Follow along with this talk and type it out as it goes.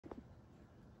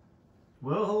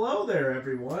Well, hello there,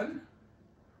 everyone.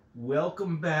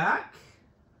 Welcome back.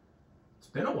 It's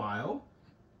been a while,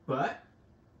 but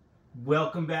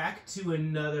welcome back to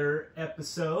another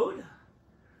episode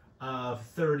of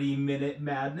 30-Minute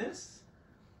Madness.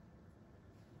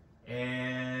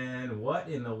 And what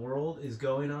in the world is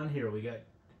going on here? We got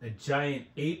a giant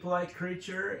ape-like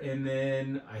creature, and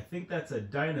then I think that's a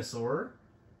dinosaur.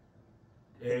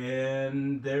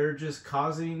 And they're just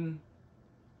causing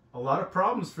a lot of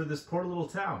problems for this poor little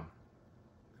town.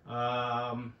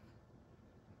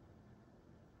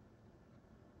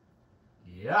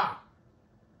 Yeah.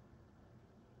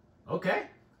 Okay.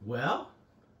 Well,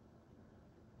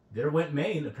 there went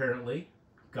Maine, apparently.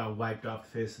 Got wiped off the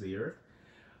face of the earth.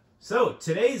 So,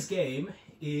 today's game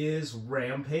is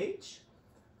Rampage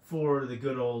for the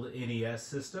good old NES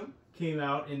system. Came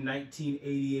out in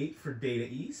 1988 for Data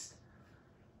East.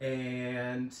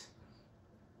 And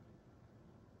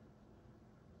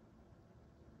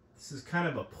this is kind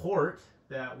of a port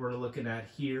that we're looking at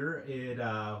here. It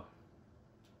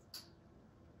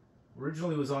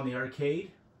originally was on the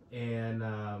arcade, and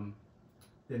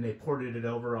then they ported it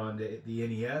over on the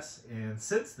NES, and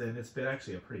since then it's been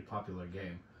actually a pretty popular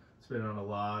game. It's been on a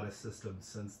lot of systems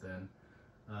since then.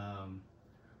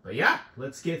 But yeah,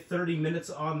 let's get 30 minutes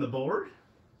on the board.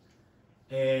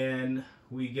 And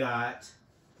we got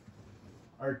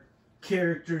our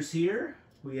characters here.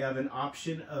 We have an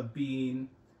option of being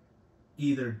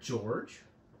either George,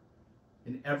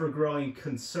 an ever-growing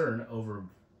concern over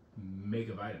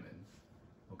megavitamin,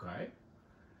 okay?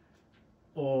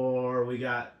 Or we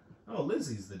got, oh,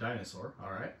 Lizzie's the dinosaur,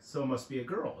 all right. So it must be a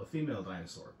girl, a female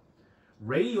dinosaur.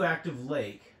 Radioactive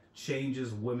lake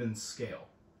changes women's scale.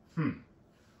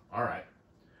 All right.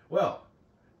 Well,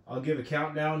 I'll give a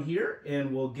countdown here,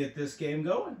 and we'll get this game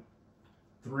going.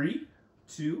 3,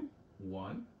 2,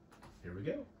 1, here we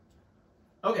go.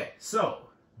 Okay, so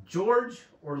George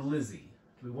or Lizzie?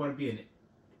 Do we want to be an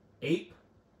ape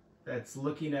that's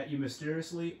looking at you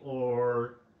mysteriously,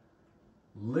 or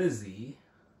Lizzie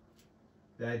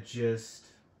that just,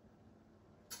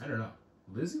 I don't know.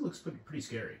 Lizzie looks pretty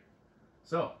scary.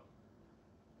 So,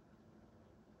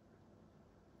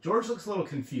 George looks a little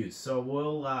confused, so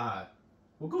we'll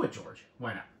go with George.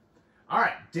 Why not? All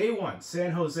right, day 1,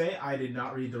 San Jose. I did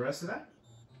not read the rest of that,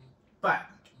 but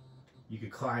you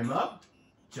could climb up,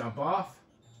 jump off.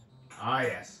 Ah,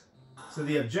 yes. So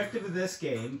the objective of this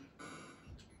game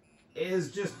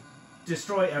is just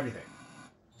destroy everything.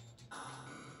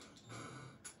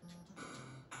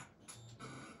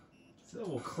 So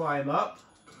we'll climb up.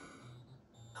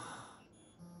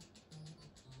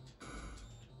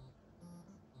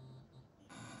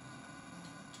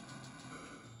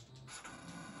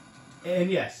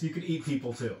 And yes, you could eat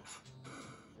people too.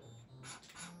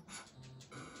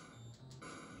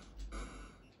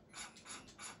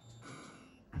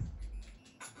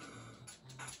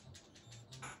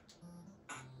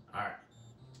 Alright.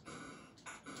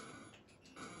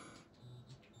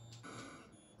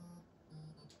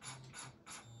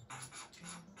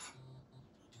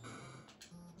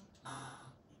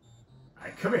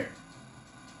 Alright, come here.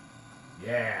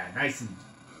 Yeah,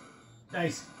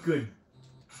 nice, good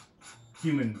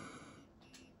human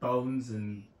bones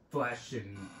and flesh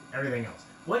and everything else.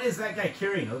 What is that guy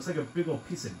carrying? It looks like a big old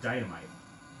piece of dynamite.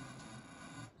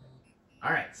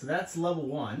 Alright, so that's level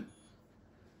 1.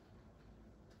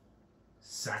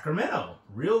 Sacramento.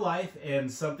 Real life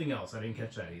and something else. I didn't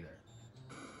catch that either.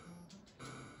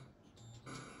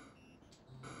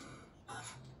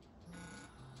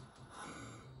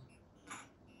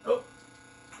 Oh!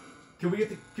 Can we get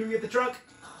the truck?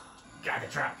 Got the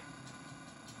truck.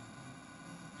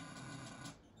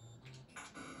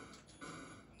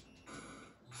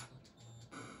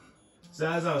 So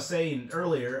as I was saying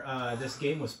earlier, this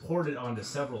game was ported onto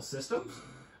several systems.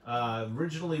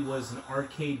 Originally was an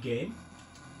arcade game,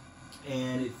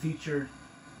 and it featured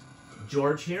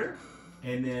George here,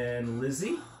 and then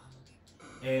Lizzie,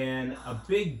 and a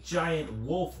big giant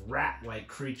wolf rat-like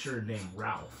creature named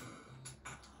Ralph.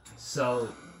 So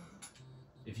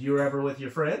if you were ever with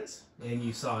your friends and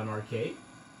you saw an arcade,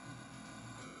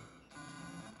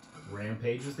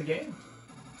 Rampage was the game.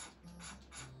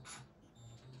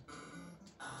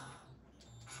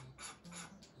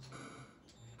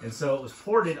 And so it was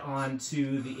ported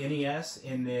onto the NES,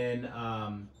 and then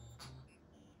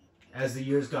as the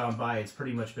years gone by, it's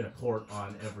pretty much been a port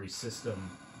on every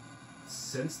system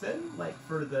since then, like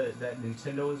for that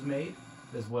Nintendo has made,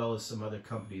 as well as some other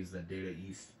companies that Data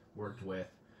East worked with.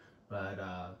 But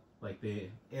like it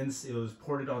was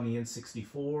ported on the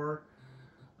N64.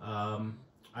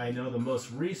 I know the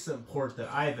most recent port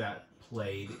that I've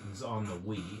played is on the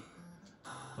Wii.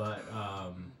 But,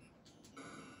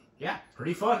 yeah,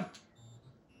 pretty fun.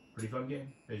 Pretty fun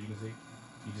game, as you can see.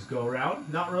 You just go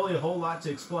around. Not really a whole lot to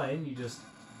explain. You just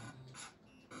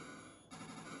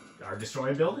are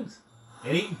destroying buildings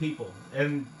and eating people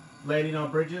and landing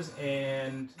on bridges,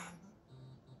 and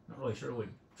not really sure what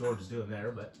George is doing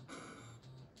there, but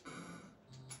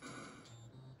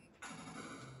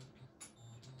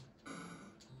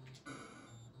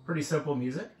pretty simple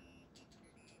music,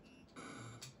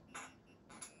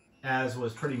 as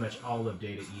was pretty much all of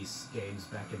Data East's games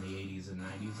back in the 80s and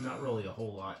 90s. Not really a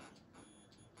whole lot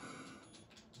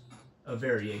of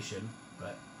variation,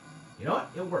 but you know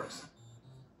what? It works.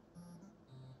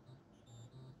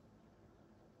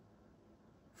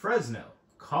 Fresno,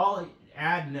 call it,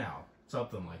 add now,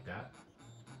 something like that.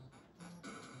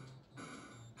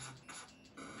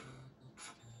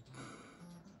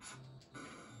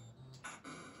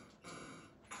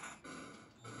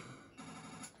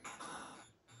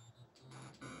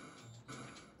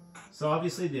 So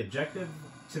obviously the objective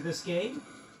to this game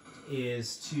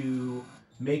is to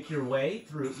make your way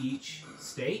through each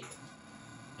state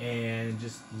and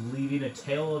just leaving a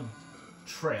trail,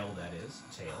 that is,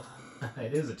 tail.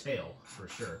 It is a tail, for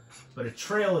sure. But a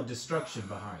trail of destruction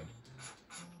behind.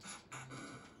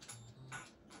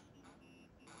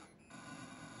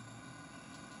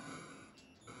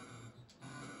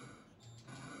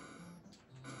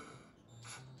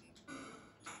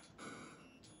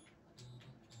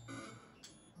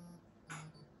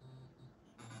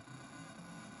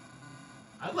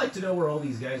 I'd like to know where all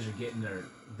these guys are getting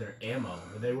their ammo.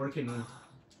 Are they working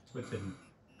with the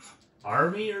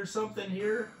army or something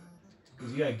here?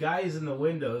 Because you got guys in the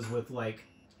windows with, like,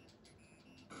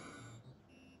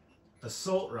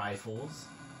 assault rifles.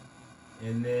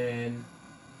 And then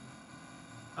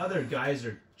other guys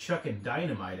are chucking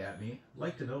dynamite at me. I'd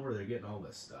like to know where they're getting all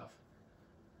this stuff.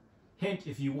 Hint,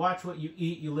 if you watch what you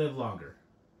eat, you live longer.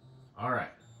 Alright.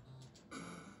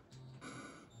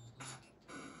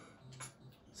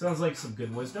 Sounds like some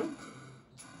good wisdom.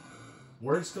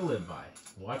 Words to live by.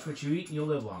 Watch what you eat and you'll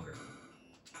live longer.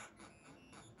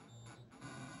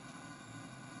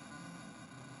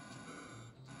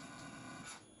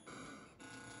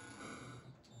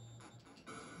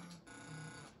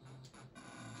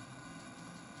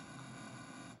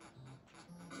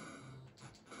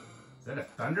 Is that a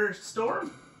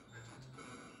thunderstorm?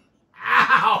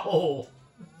 Ow!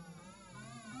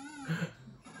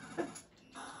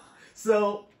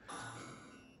 So,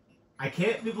 I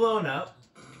can't be blown up,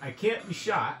 I can't be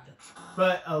shot,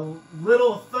 but a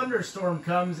little thunderstorm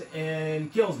comes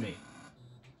and kills me.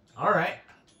 Alright.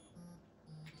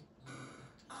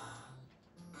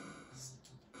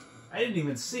 I didn't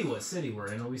even see what city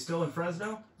we're in. Are we still in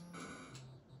Fresno?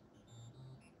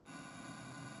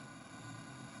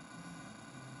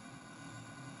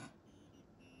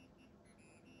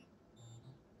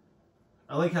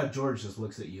 I like how George just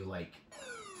looks at you like,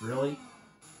 really?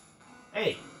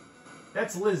 Hey,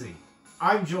 that's Lizzie.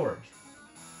 I'm George.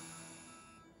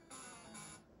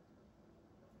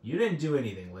 You didn't do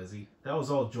anything, Lizzie. That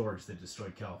was all George that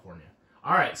destroyed California.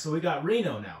 Alright, so we got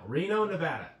Reno now. Reno,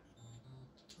 Nevada.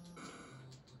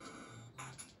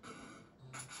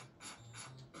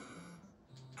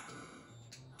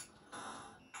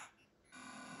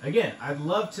 Again, I'd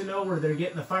love to know where they're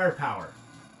getting the firepower.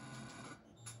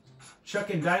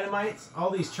 Chucking dynamites, all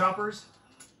these choppers.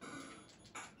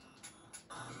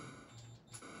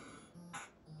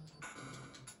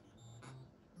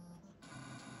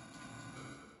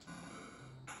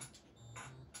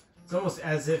 It's almost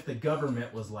as if the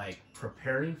government was like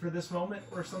preparing for this moment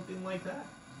or something like that.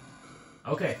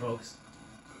 Okay, folks.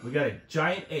 We got a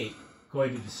giant ape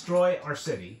going to destroy our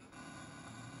city.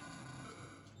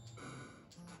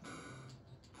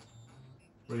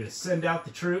 We're going to send out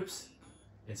the troops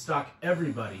and stock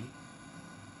everybody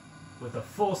with a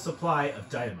full supply of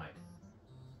dynamite.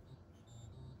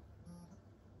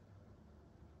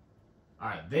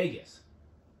 Alright, Vegas.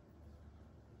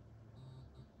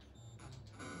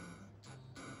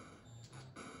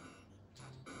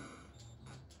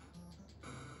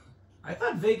 I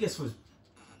thought Vegas was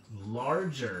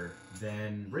larger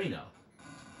than Reno.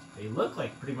 They look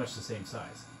like pretty much the same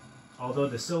size. Although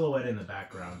the silhouette in the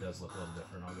background does look a little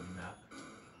different, I'll give you that.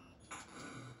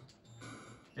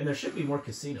 And there should be more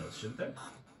casinos, shouldn't there?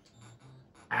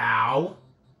 Ow!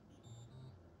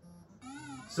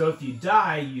 So if you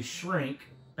die, you shrink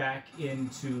back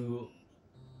into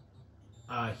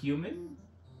a human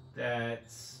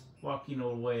that's walking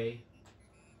away.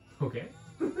 Okay.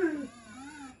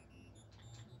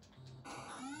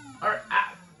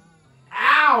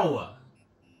 Ow!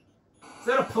 Is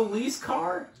that a police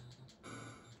car?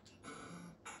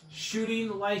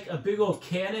 shooting like a big old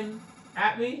cannon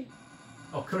at me?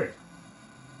 Oh, come here.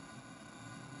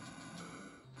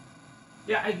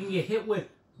 Yeah, I can get hit with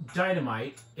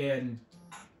dynamite and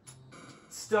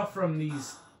stuff from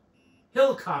these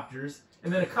helicopters,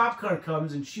 and then a cop car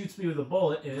comes and shoots me with a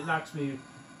bullet, and it knocks me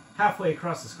halfway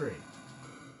across the screen.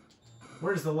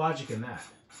 Where's the logic in that?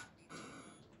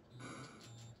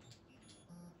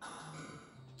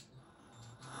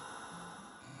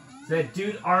 Is that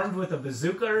dude armed with a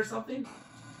bazooka or something?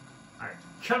 Alright,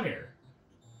 come here.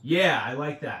 Yeah, I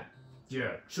like that.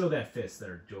 Yeah, show that fist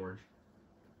there, George.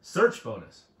 Search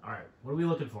bonus. Alright, what are we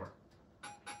looking for?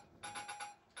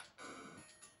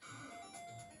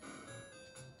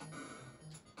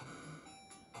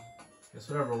 Guess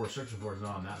whatever we're searching for is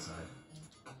not on that side.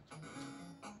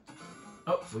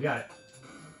 Oh, we got it.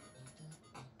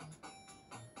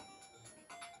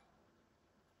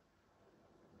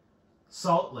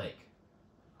 Salt Lake.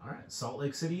 Alright, Salt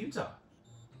Lake City, Utah.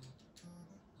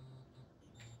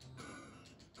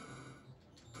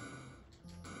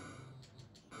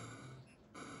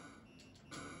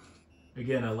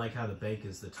 Again, I like how the bank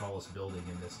is the tallest building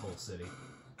in this whole city.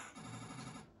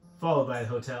 Followed by the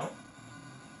hotel.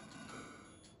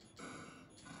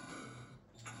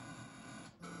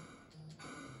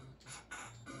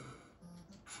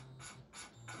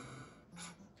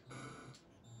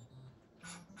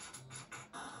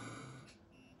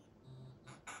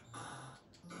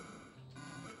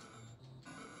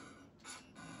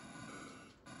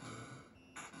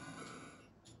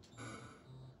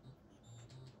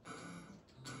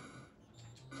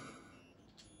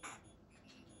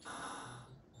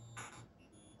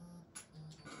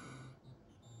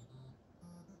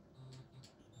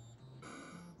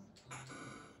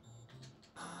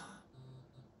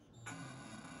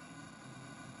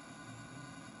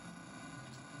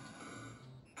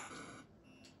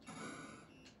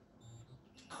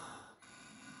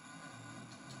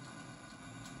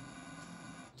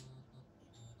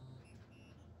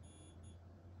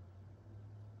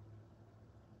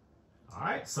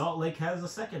 Alright, Salt Lake has the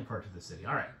second part of the city.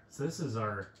 Alright, so this is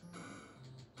our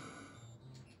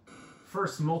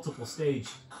first multiple stage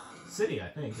city, I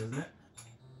think, isn't it?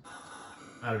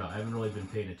 I don't know, I haven't really been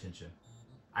paying attention.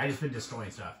 I just been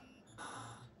destroying stuff.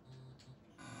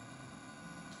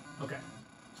 Okay.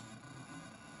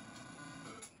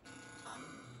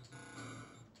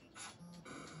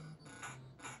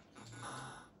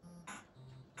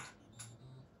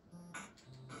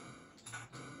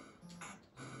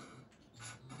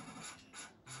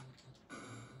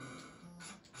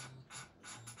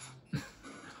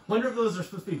 Wonder if those are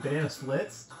supposed to be banana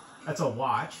splits. That's a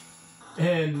watch.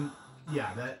 And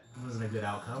yeah, that wasn't a good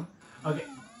outcome. Okay.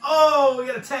 Oh, we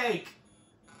got a tank.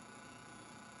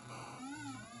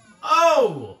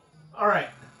 Oh! Alright.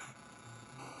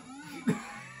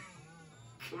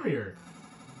 Come here.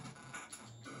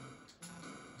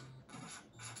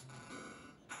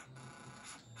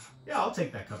 Yeah, I'll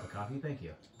take that cup of coffee. Thank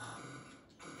you.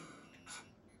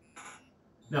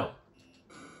 No.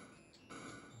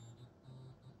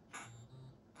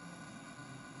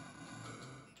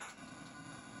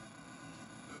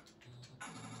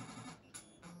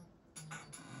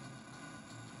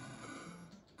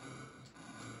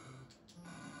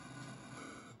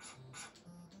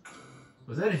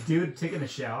 Was that a dude taking a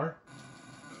shower?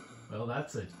 Well,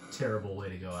 that's a terrible way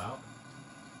to go out.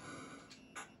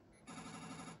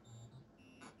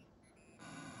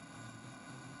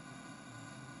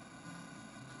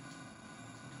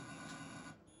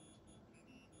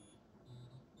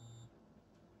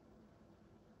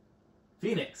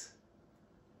 Phoenix.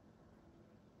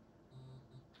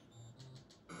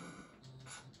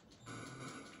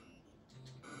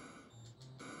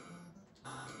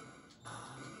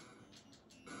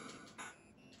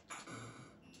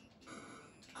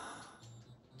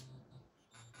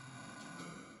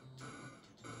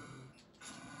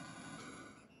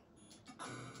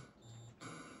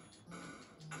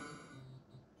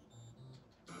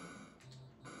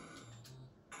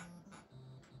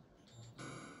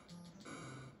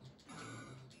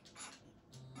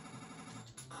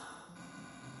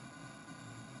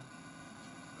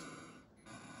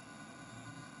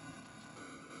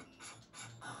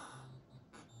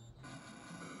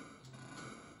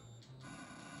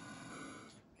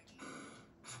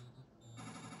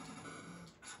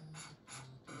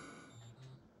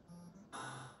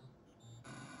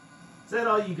 Is that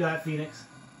all you got, Phoenix?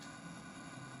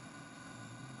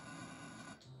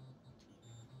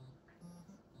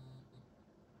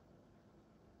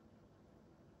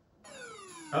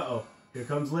 Uh-oh. Here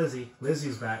comes Lizzie.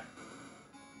 Lizzie's back.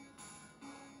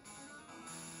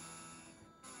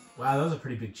 Wow, that was a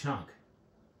pretty big chunk.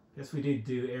 Guess we did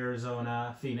do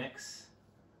Arizona, Phoenix.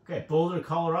 Okay, Boulder,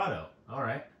 Colorado. All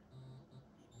right.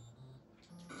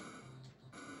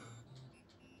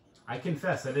 I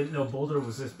confess, I didn't know Boulder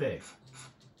was this big.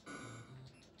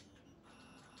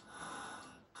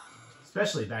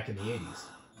 Especially back in the 80s.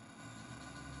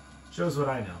 Shows what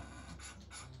I know.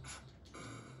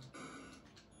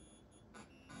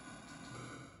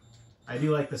 I do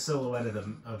like the silhouette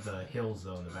of the hills,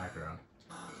 though, in the background.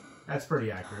 That's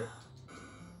pretty accurate.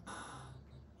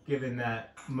 Given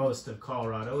that most of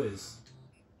Colorado is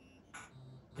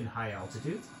in high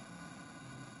altitude.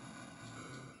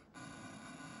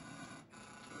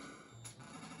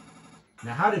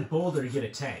 Now, how did Boulder get a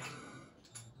tank?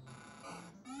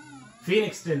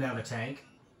 Phoenix didn't have a tank.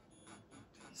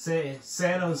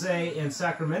 San Jose and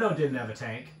Sacramento didn't have a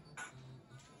tank.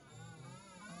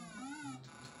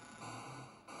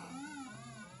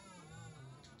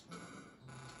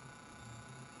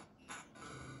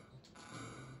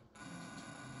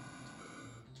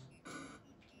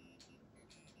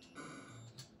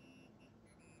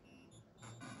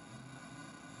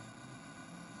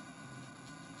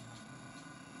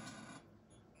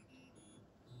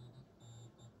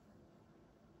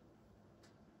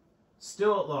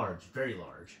 Still at large, very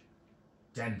large.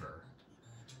 Denver.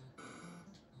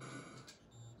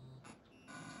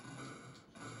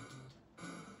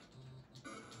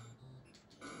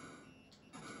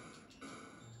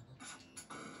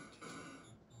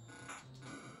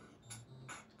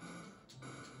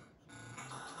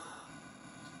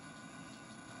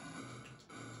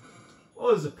 Oh,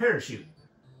 there's a parachute.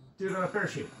 Dude on a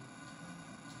parachute.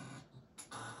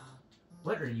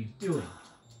 What are you doing?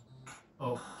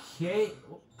 Okay,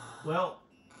 well.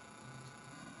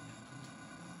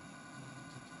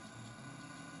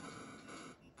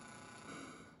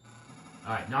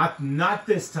 Alright, not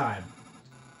this time.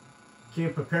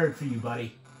 Came prepared for you,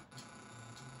 buddy.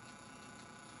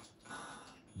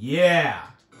 Yeah!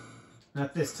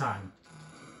 Not this time.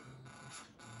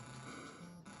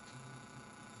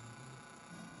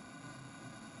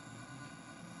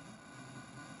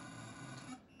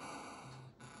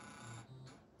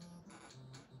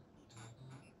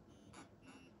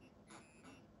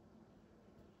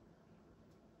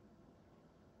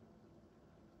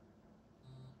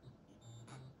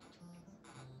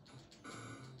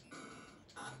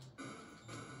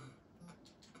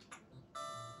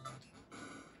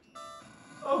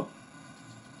 Oh!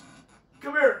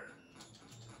 Come here!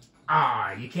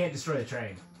 Ah, you can't destroy the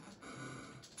train.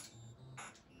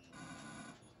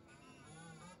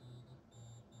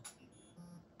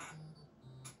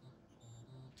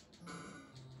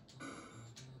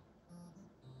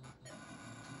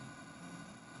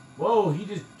 Whoa, he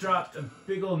just dropped a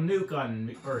big old nuke on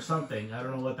me, or something. I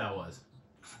don't know what that was.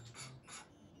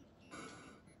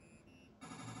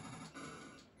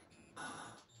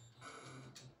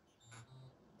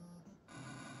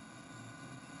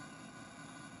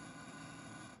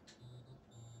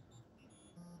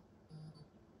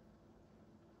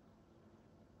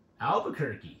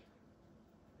 Albuquerque.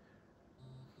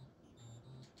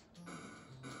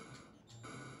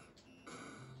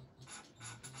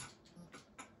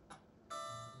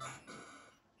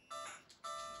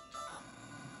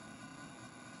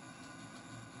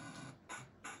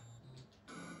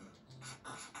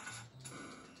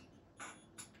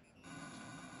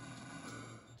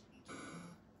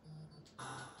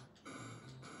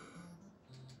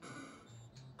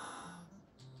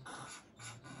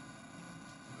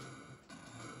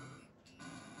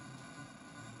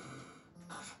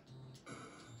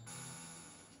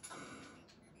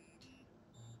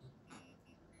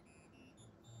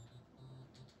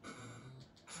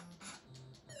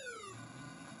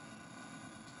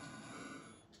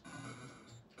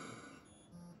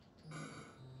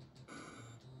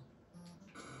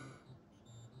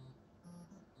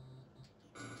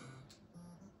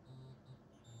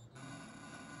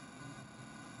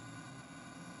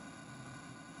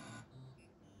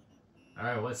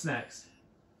 Alright, what's next?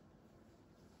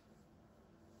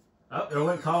 Oh, there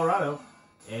went Colorado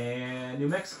and New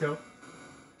Mexico.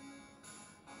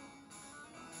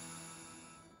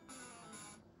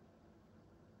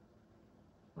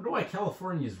 Wonder why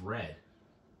California's red.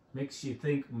 Makes you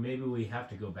think maybe we have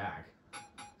to go back.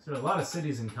 So a lot of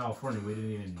cities in California we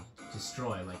didn't even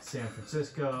destroy, like San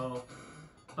Francisco,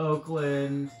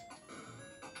 Oakland.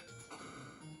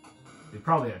 We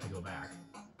probably have to go back.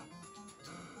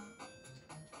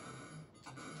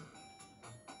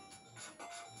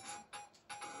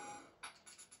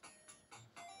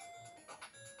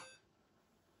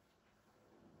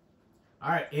 All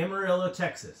right, Amarillo,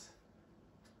 Texas.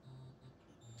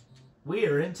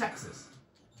 We're in Texas.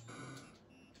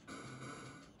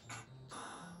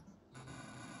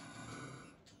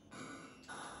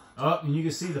 Oh, and you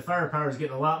can see the firepower is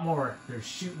getting a lot more. They're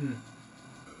shooting,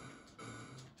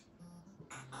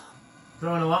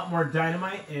 throwing a lot more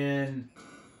dynamite, and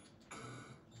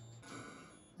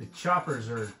the choppers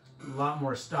are a lot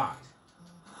more stocked.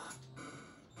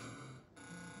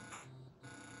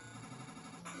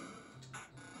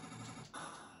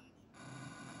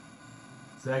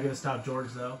 Is that going to stop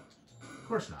George, though? Of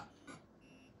course not.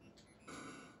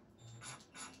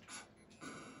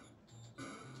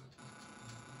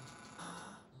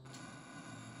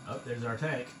 Oh, there's our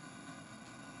tank.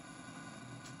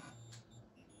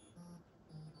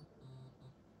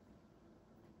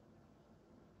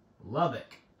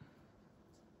 Lubbock.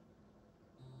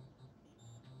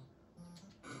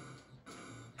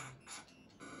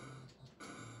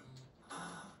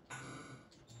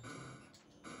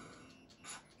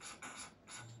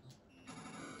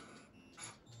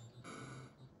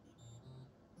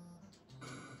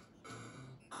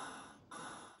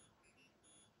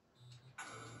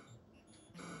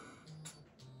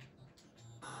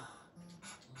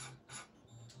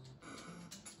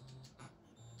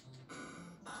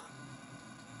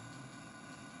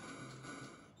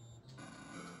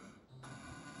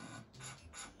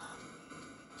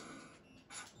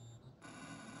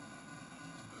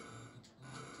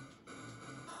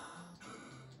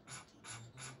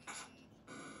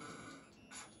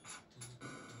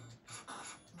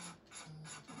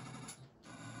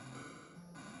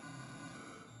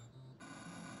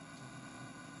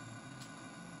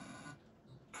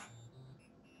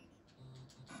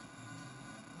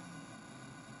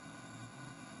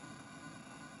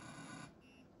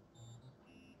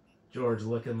 George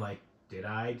looking like, did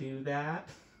I do that?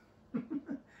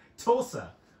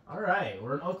 Tulsa. All right,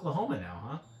 we're in Oklahoma now,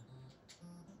 huh?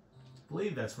 I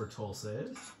believe that's where Tulsa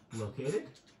is located.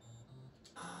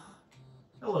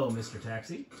 Hello, Mr.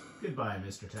 Taxi. Goodbye,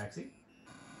 Mr. Taxi.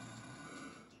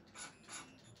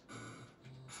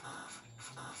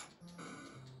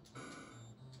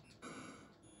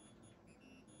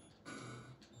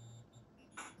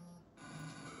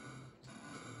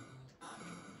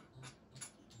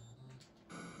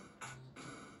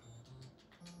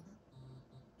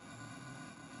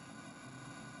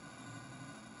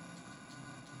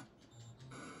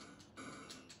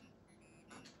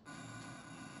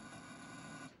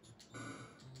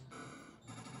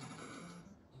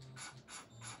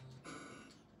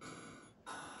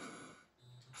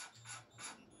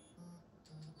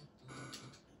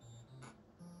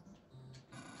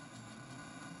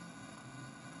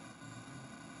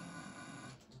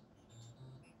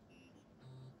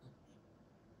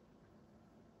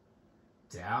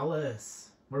 Dallas.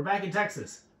 We're back in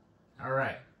Texas. All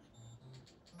right.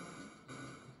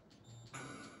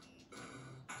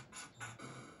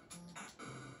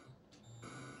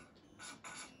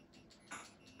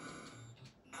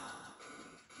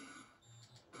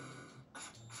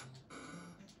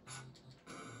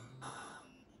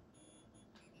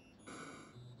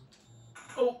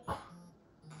 Oh.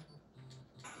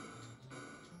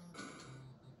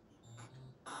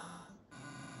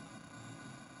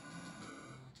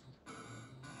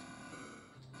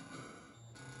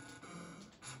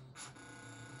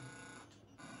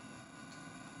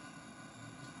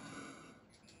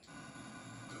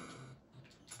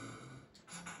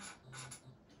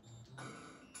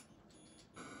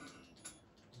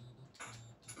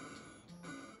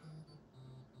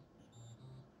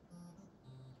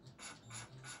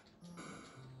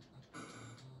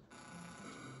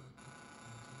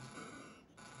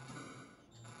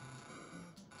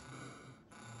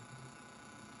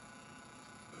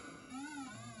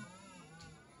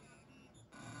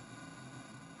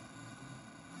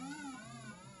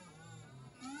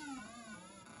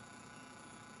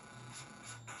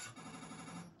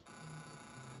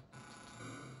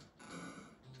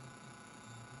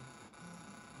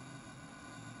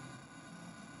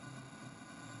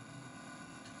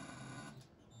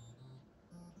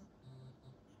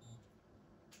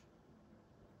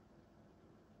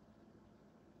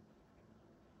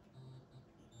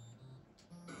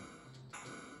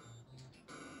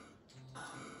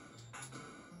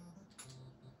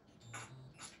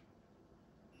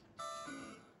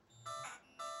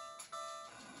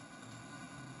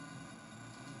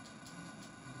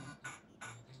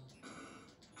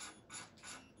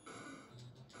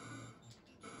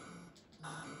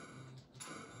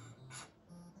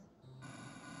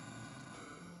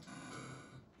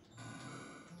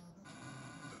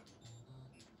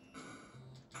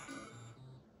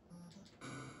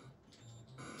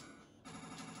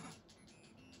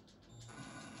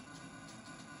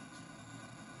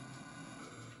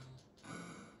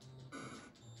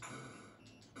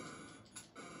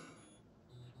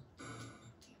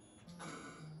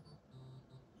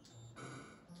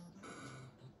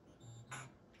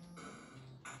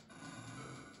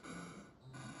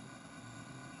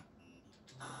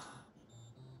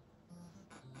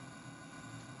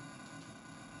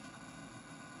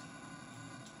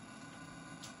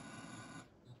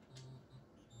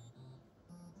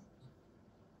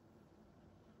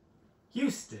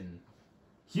 Houston.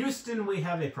 Houston, we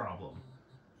have a problem.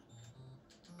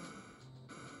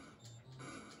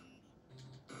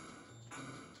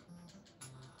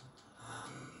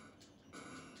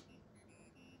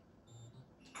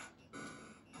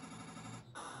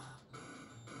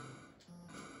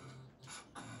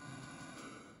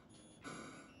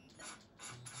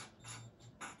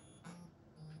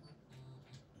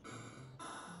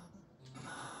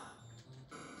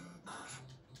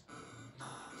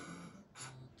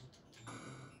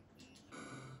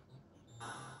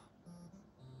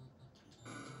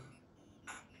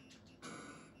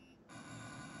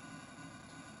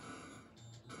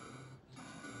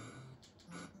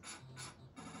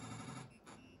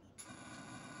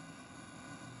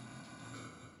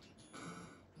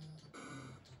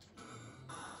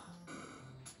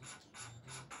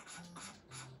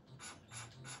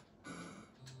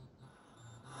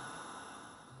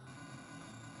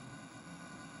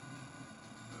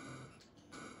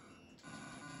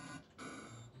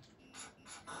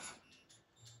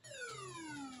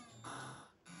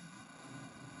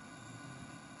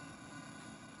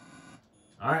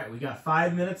 All right, we got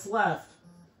 5 minutes left.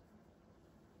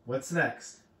 What's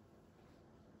next?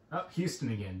 Oh,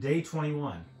 Houston again. Day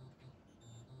 21.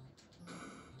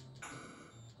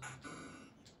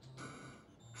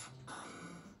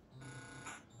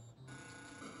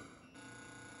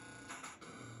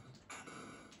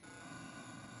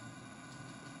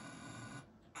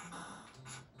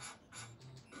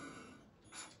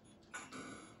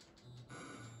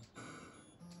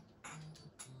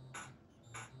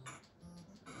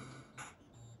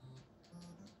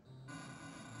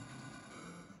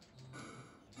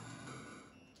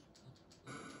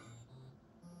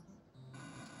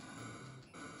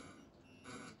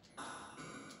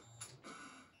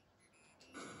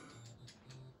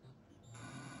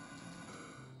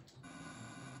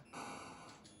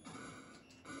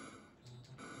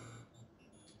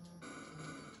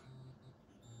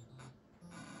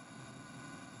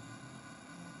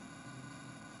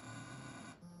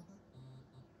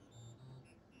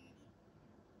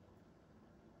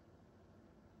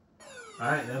 All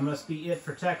right, that must be it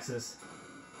for Texas.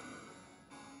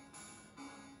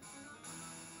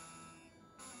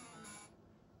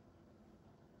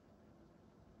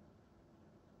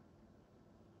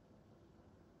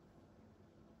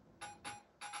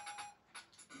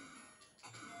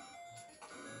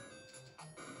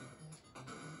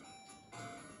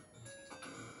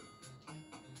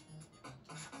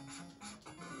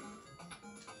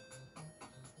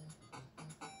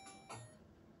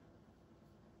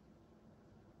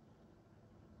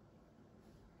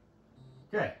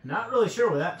 Okay, not really sure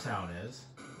where that town is,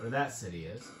 where that city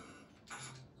is.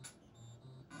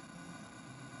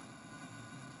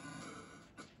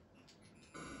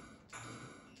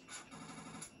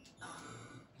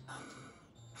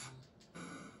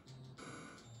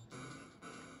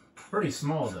 Pretty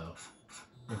small, though,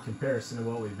 in comparison to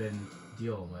what we've been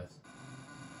dealing with.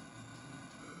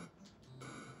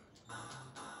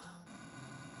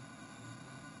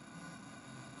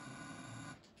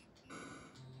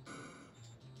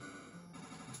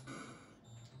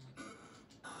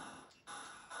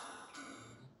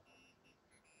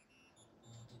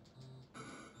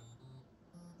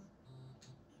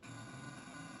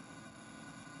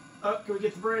 Oh, can we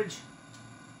get the bridge?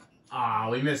 Ah,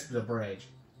 we missed the bridge.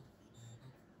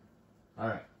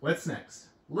 Alright, what's next?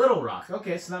 Little Rock.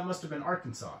 Okay, so that must have been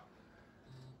Arkansas.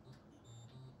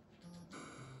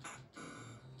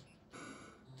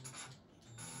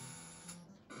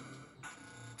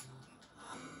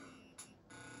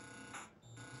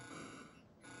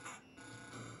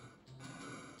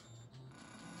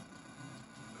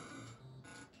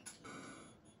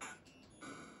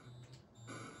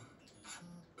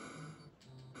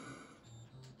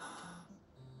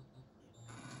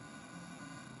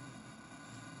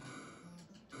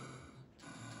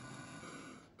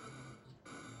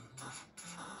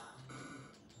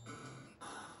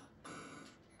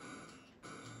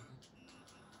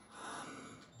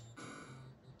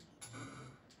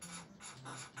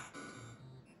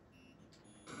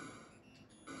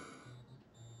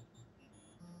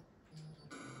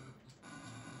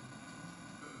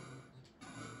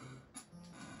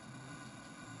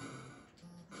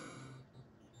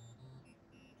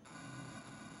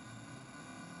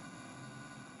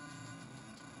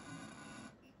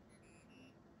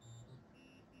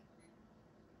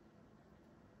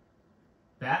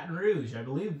 Baton Rouge. I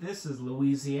believe this is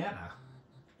Louisiana.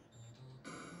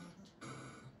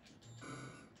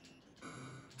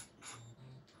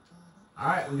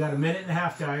 Alright, we got a minute and a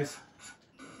half, guys.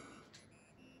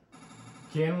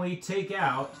 Can we take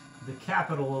out the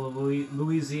capital of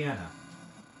Louisiana?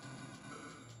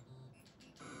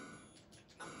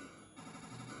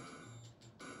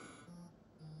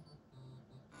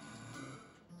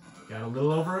 Got a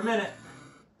little over a minute.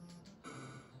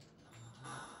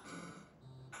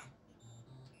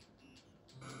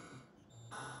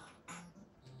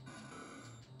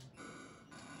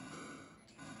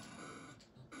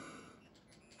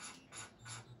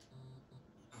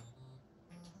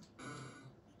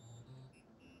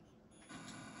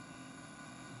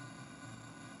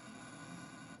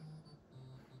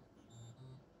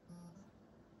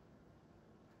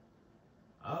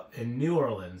 Oh, in New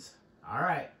Orleans. All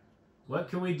right. What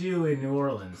can we do in New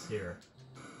Orleans here?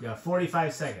 We got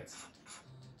 45 seconds.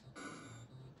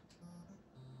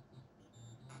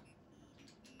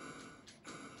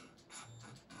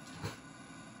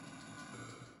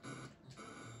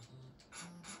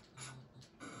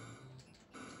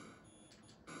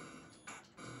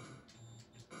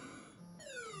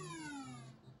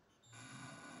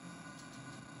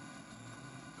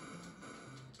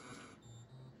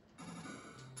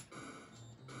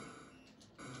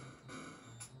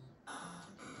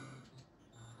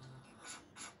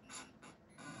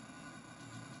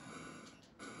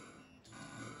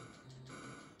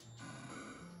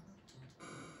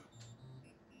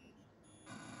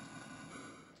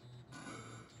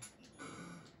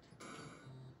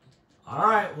 All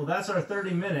right, well, that's our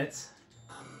 30 minutes.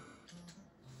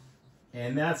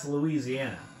 And that's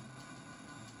Louisiana.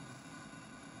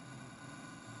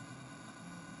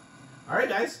 All right,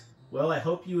 guys. Well, I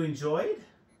hope you enjoyed.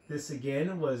 This,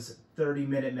 again, was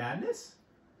 30-Minute Madness.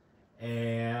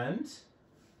 And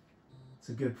it's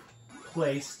a good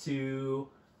place to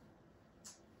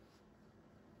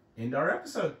end our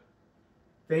episode.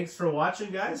 Thanks for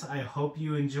watching, guys. I hope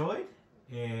you enjoyed.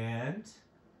 And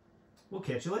we'll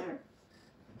catch you later.